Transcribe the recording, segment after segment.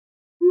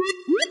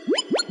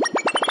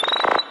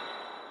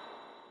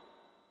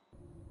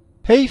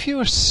Hey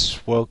viewers,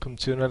 welcome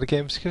to another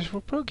game of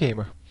Casual Pro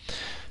Gamer.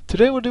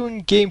 Today we're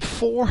doing game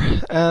 4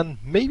 and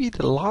maybe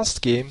the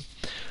last game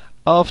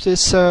of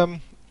this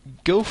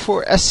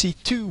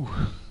Go4SC2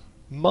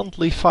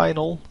 monthly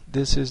final.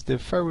 This is the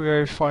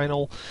February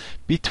final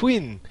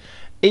between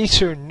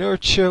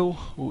AcerNerchio,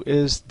 who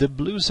is the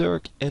blue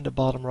Zerg in the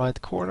bottom right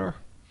corner,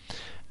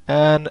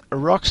 and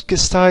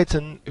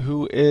RoxkisTitan,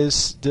 who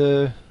is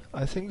the,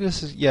 I think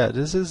this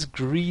is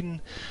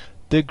green.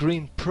 The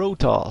green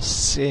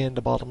Protoss in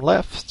the bottom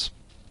left.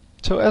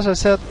 So as I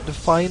said, the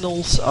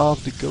finals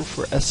of the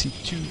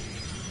Go4SC2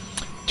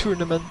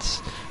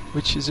 tournament,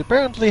 which is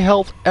apparently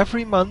held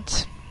every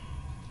month.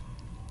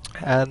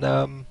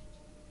 And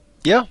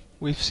yeah,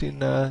 we've seen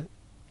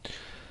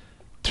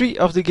 3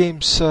 of the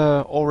games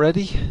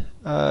already.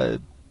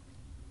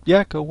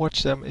 Yeah, go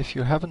watch them if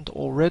you haven't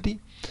already.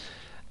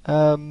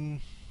 Yeah,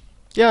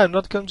 I'm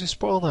not going to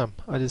spoil them,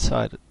 I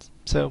decided.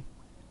 So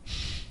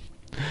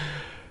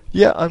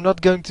yeah, I'm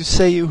not going to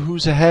say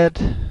who's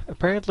ahead.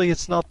 Apparently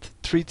it's not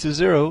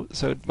 3-0,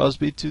 so it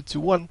must be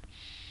 2-1.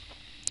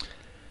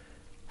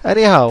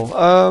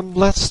 Anyhow,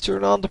 let's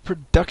turn on the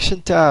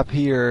production tab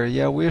here.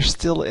 Yeah, we're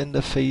still in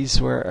the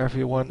phase where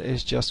everyone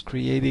is just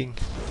creating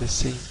the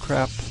same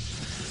crap.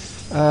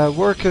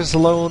 Workers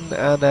alone,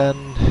 and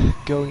then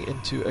going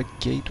into a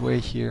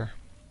gateway here.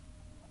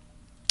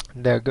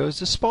 And there goes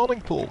the spawning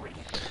pool.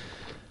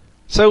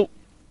 So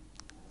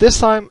this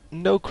time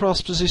no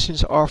cross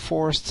positions are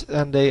forced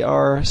and they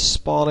are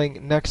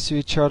spawning next to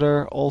each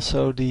other.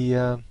 Also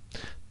the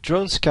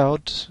drone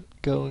scout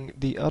going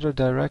the other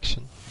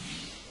direction.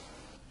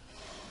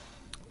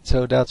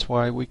 So that's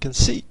why we can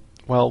see.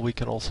 Well, we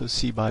can also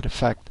see by the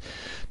fact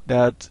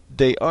that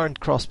they aren't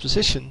cross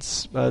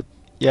positions. But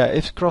yeah,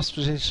 if cross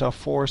positions are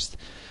forced,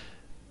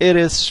 it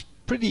is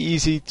pretty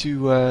easy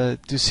to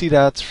see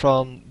that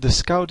from the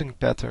scouting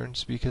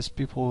patterns, because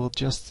people will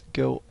just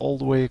go all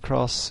the way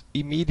across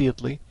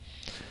immediately.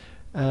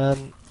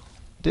 And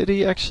did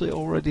he actually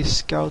already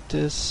scout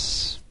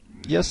this?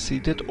 Yes, he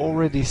did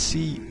already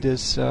see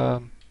this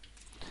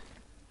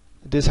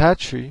this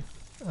hatchery,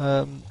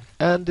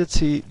 and did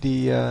see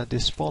the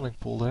this spawning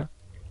pool there.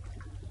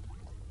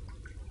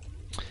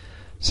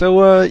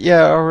 So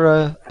yeah,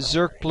 our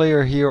Zerg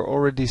player here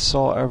already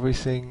saw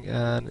everything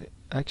and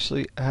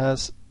actually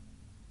has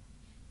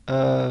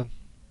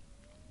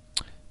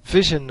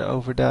vision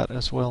over that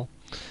as well.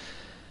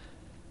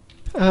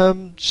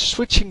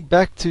 Switching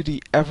back to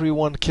the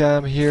everyone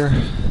cam here,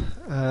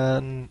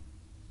 and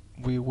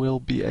we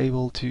will be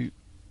able to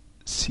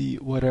see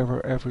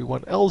whatever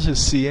everyone else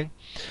is seeing.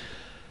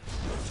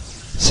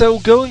 So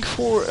going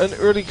for an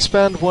early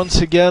expand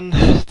once again.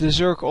 The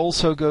Zerg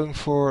also going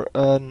for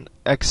an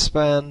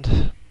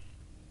expand.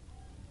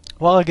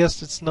 Well, I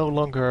guess it's no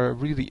longer a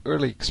really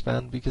early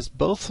expand, because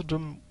both of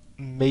them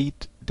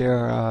made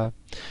their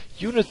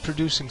unit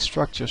producing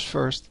structures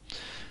first.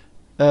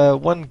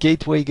 One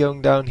gateway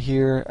going down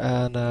here,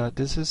 and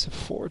this is a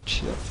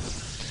forge.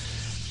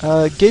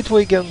 Yep.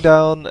 Gateway going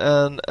down,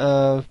 and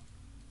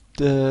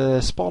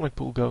the spawning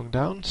pool going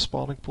down.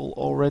 Spawning pool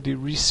already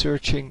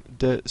researching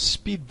the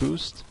speed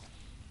boost,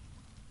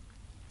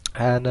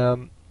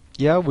 and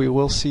yeah, we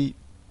will see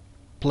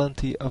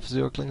plenty of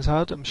Zerglings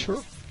out, I'm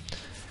sure.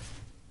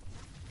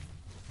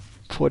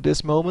 For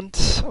this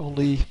moment,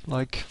 only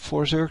like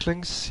 4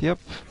 Zerglings. Yep.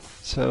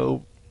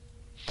 So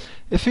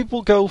if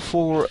people go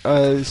for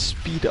a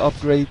speed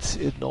upgrade,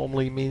 it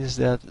normally means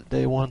that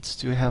they want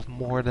to have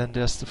more than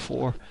just the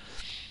 4.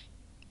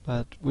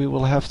 But we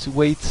will have to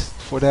wait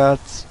for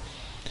that.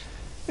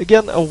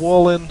 Again, a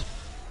wall-in,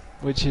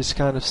 which is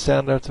kind of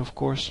standard, of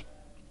course.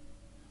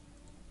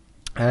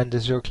 And the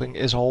Zergling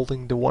is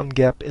holding the one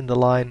gap in the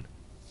line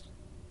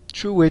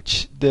through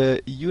which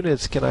the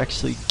units can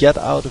actually get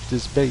out of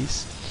this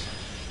base.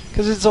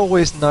 Because it's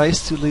always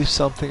nice to leave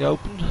something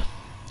open.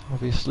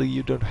 Obviously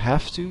you don't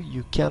have to,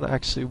 you can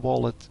actually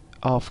wall it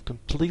off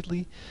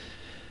completely.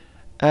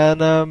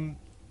 And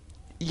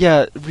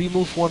yeah,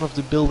 remove one of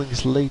the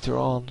buildings later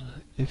on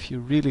if you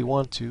really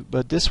want to.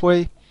 But this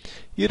way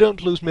you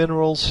don't lose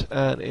minerals,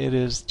 and it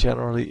is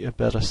generally a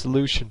better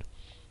solution.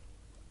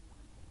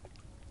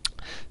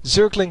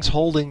 Zerglings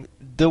holding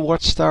the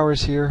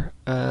watchtowers here,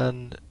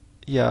 and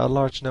yeah, a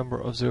large number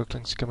of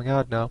Zerglings coming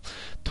out now.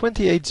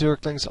 28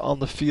 Zerglings on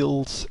the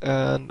field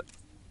and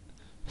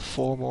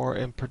 4 more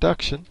in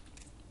production.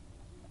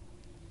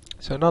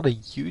 So not a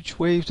huge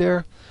wave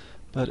there,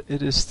 but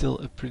it is still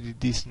a pretty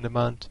decent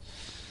amount.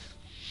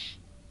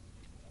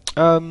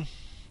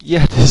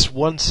 Yeah, this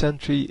one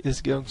sentry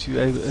is going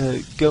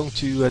to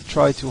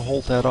try to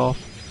hold that off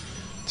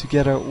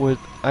together with,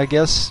 I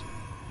guess,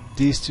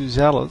 these 2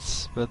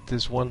 zealots. But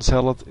this one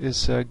zealot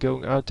is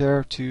going out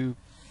there to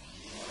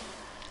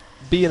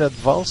be an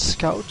advanced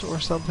scout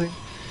or something.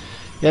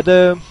 Yeah,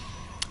 the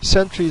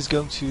sentry is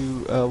going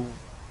to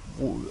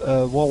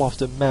wall off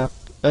the map.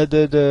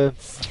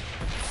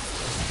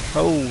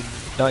 Oh,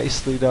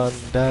 nicely done.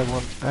 That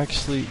one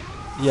actually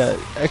yeah,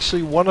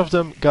 actually one of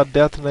them got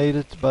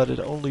detonated, but it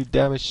only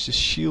damaged the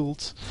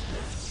shields.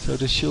 So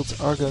the shields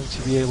are going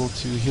to be able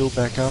to heal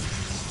back up.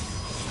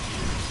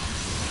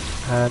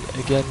 And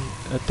again,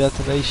 a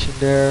detonation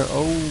there.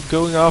 Oh,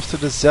 going after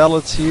the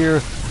zealots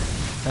here.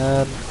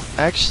 And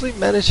actually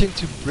managing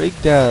to break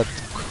that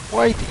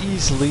quite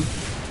easily.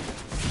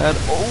 And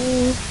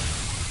oh,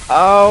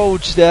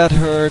 ouch, that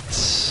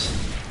hurts.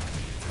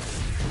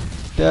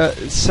 There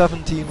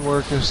 17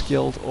 workers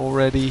killed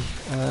already.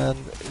 And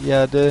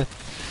yeah, the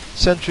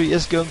sentry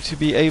is going to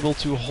be able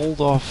to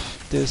hold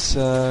off this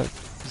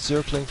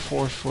Zergling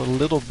force for a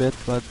little bit,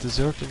 but the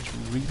Zerglings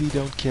really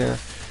don't care.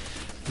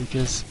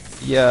 Because,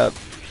 yeah,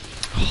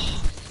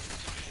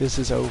 this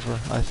is over,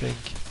 I think.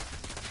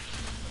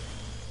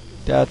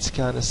 That's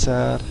kind of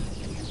sad.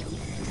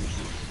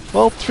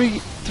 Well,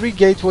 three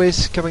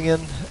gateways coming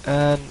in,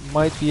 and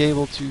might be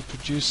able to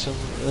produce a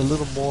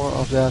little more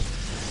of that.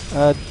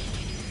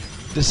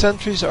 The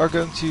sentries are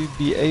going to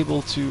be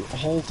able to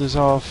hold this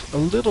off a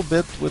little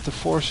bit with the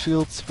force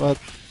fields, but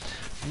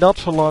not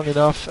for long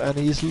enough, and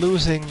he's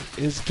losing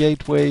his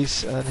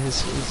gateways and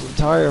his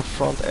entire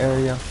front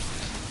area.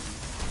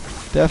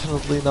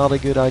 Definitely not a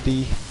good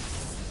idea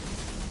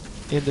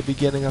in the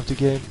beginning of the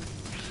game.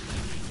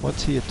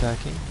 What's he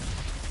attacking?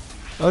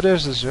 Oh,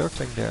 there's a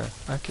Zergling there.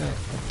 Okay,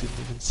 I didn't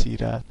even see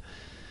that.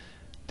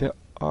 There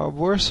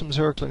were some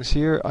Zerglings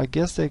here. I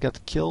guess they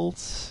got killed.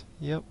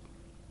 Yep.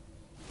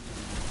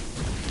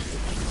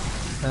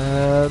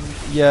 And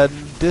yeah,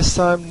 this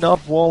time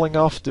not walling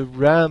off the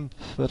ramp,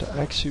 but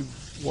actually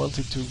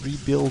wanting to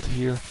rebuild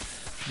here.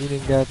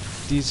 Meaning that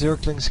these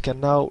Zerglings can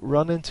now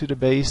run into the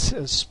base,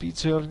 and speed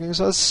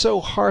Zerglings are so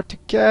hard to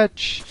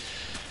catch.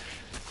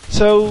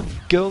 So,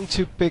 going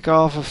to pick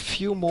off a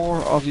few more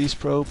of these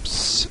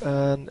probes,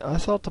 and I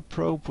thought the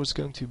probe was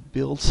going to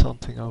build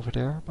something over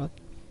there, but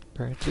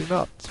apparently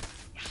not.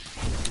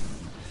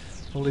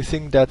 Only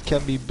thing that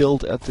can be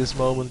built at this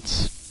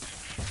moment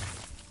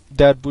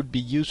that would be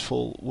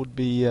useful would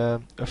be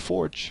a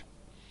forge.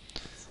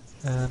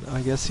 And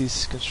I guess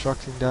he's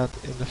constructing that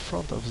in the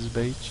front of his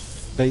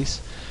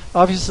base.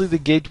 Obviously the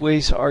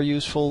gateways are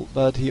useful,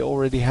 but he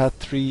already had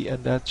 3,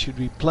 and that should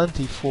be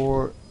plenty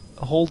for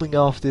holding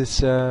off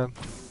this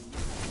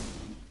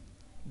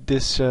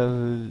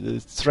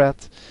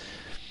threat.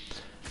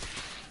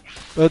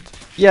 But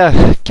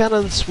yeah,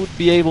 cannons would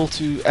be able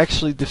to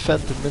actually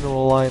defend the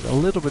mineral line a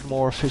little bit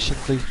more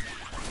efficiently.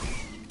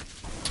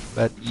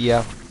 But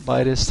yeah,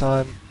 by this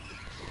time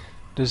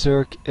the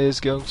Zerg is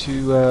going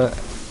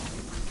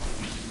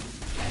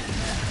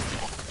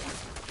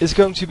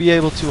to be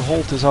able to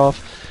hold this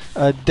off.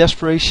 A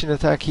desperation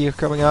attack here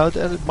coming out,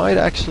 and it might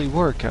actually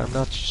work. I'm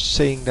not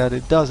saying that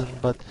it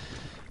doesn't, but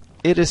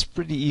it is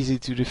pretty easy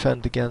to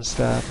defend against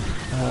that.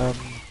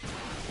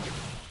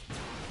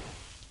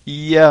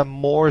 Yeah,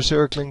 more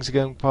Zerglings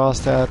going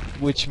past that,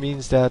 which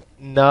means that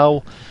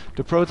now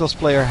the Protoss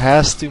player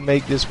has to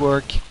make this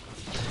work.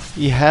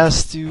 He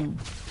has to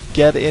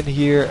get in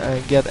here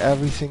and get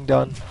everything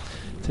done.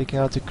 Taking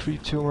out the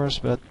creep tumors,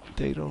 but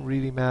they don't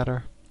really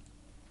matter.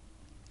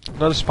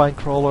 Another spine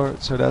crawler,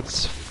 so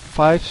that's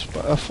 4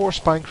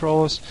 spine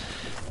crawlers,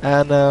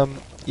 and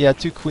yeah,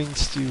 2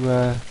 queens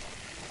to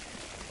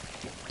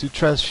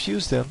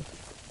transfuse them.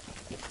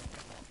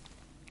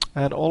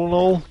 And all in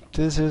all,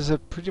 this is a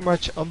pretty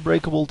much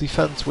unbreakable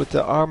defense with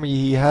the army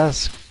he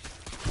has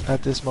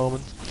at this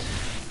moment.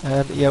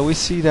 And yeah, we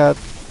see that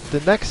the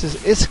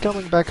Nexus is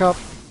coming back up,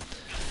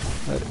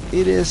 but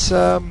it is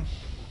going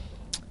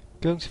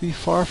to be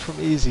far from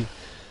easy.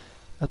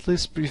 At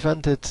least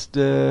prevented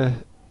the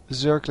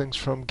Zerglings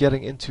from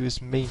getting into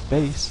his main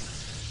base.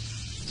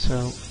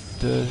 So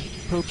the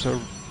probes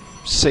are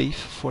safe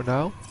for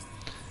now.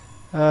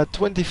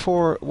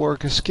 24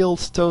 workers killed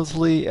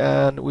totally,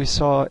 and we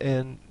saw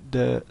in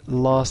the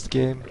last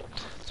game.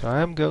 So I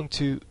am going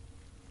to...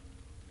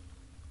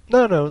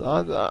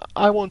 No,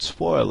 I won't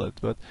spoil it,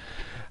 but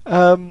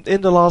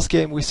in the last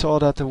game we saw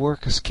that the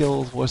workers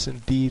killed was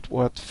indeed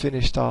what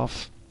finished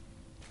off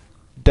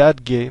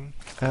that game,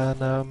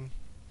 and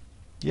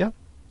yeah.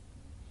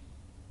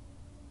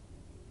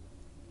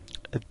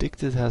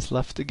 Addicted has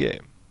left the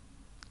game.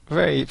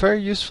 Very,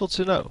 very useful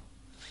to know.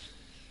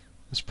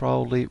 It's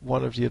probably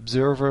one of the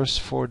observers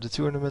for the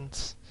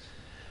tournament.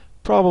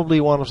 Probably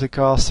one of the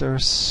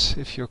casters,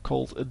 if you're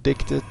called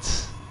Addicted.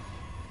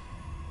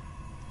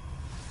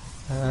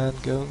 And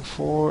going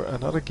for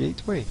another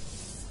gateway.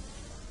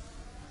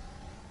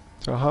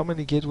 So how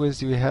many gateways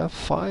do we have?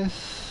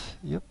 5?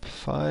 Yep,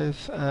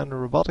 5. And a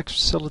robotics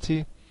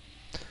facility.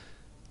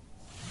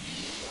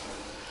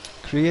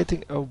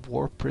 Creating a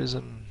war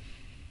prism.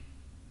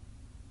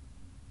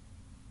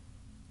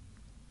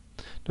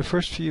 The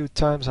first few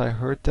times I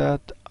heard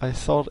that, I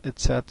thought it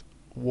said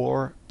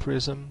war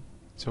prism,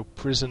 so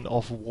prison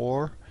of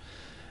war,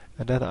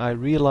 and then I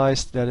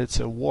realized that it's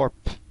a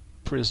warp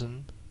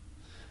prison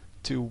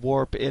to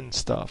warp in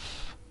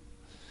stuff.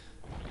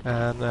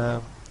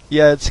 And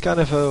yeah, it's kind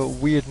of a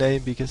weird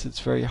name because it's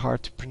very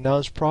hard to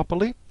pronounce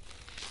properly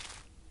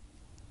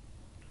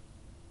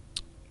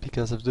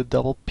because of the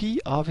double P,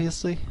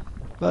 obviously.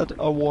 but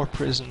a war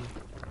prison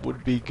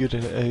would be good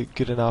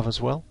enough as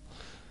well.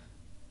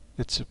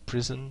 It's a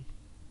prison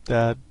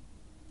that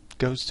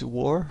goes to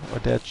war, or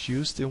that's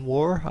used in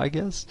war, I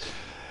guess.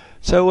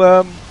 So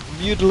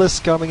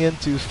Mutalisk coming in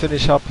to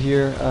finish up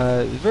here.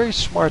 Very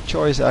smart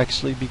choice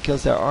actually,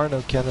 because there are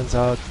no cannons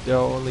out. There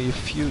are only a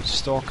few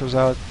stalkers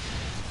out,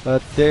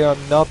 but they are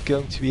not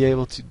going to be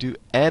able to do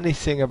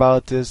anything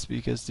about this,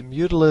 because the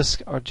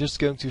Mutalisk are just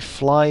going to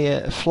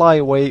fly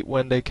away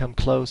when they come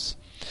close.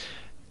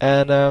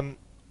 And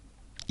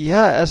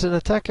yeah, as an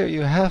attacker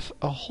you have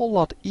a whole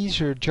lot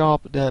easier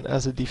job than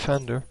as a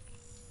defender.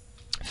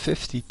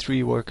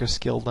 53 worker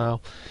skill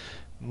now.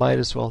 Might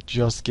as well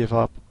just give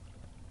up.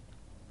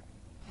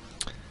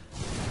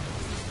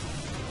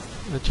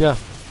 But yeah,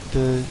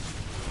 the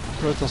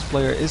Protoss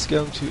player is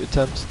going to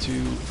attempt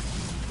to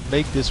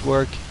make this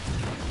work.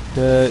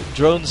 The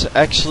drones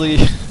actually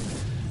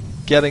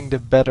getting the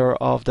better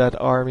of that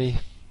army,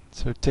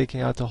 so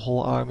taking out the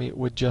whole army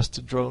with just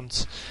the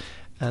drones,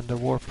 and the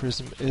war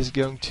prism is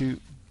going to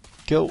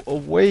go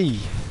away.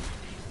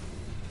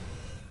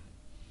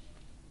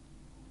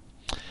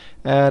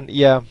 And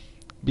yeah,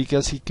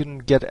 because he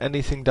couldn't get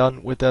anything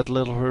done with that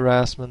little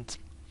harassment,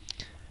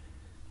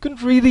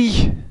 couldn't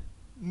really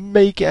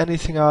make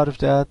anything out of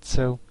that.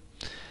 So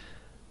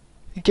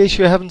in case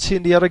you haven't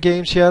seen the other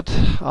games yet,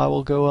 I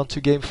will go on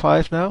to game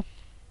 5 now,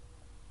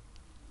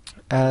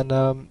 and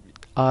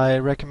I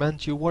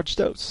recommend you watch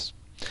those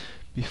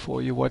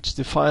before you watch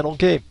the final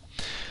game.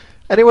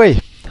 Anyway,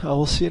 I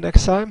will see you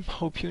next time.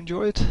 Hope you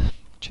enjoyed.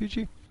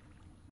 GG.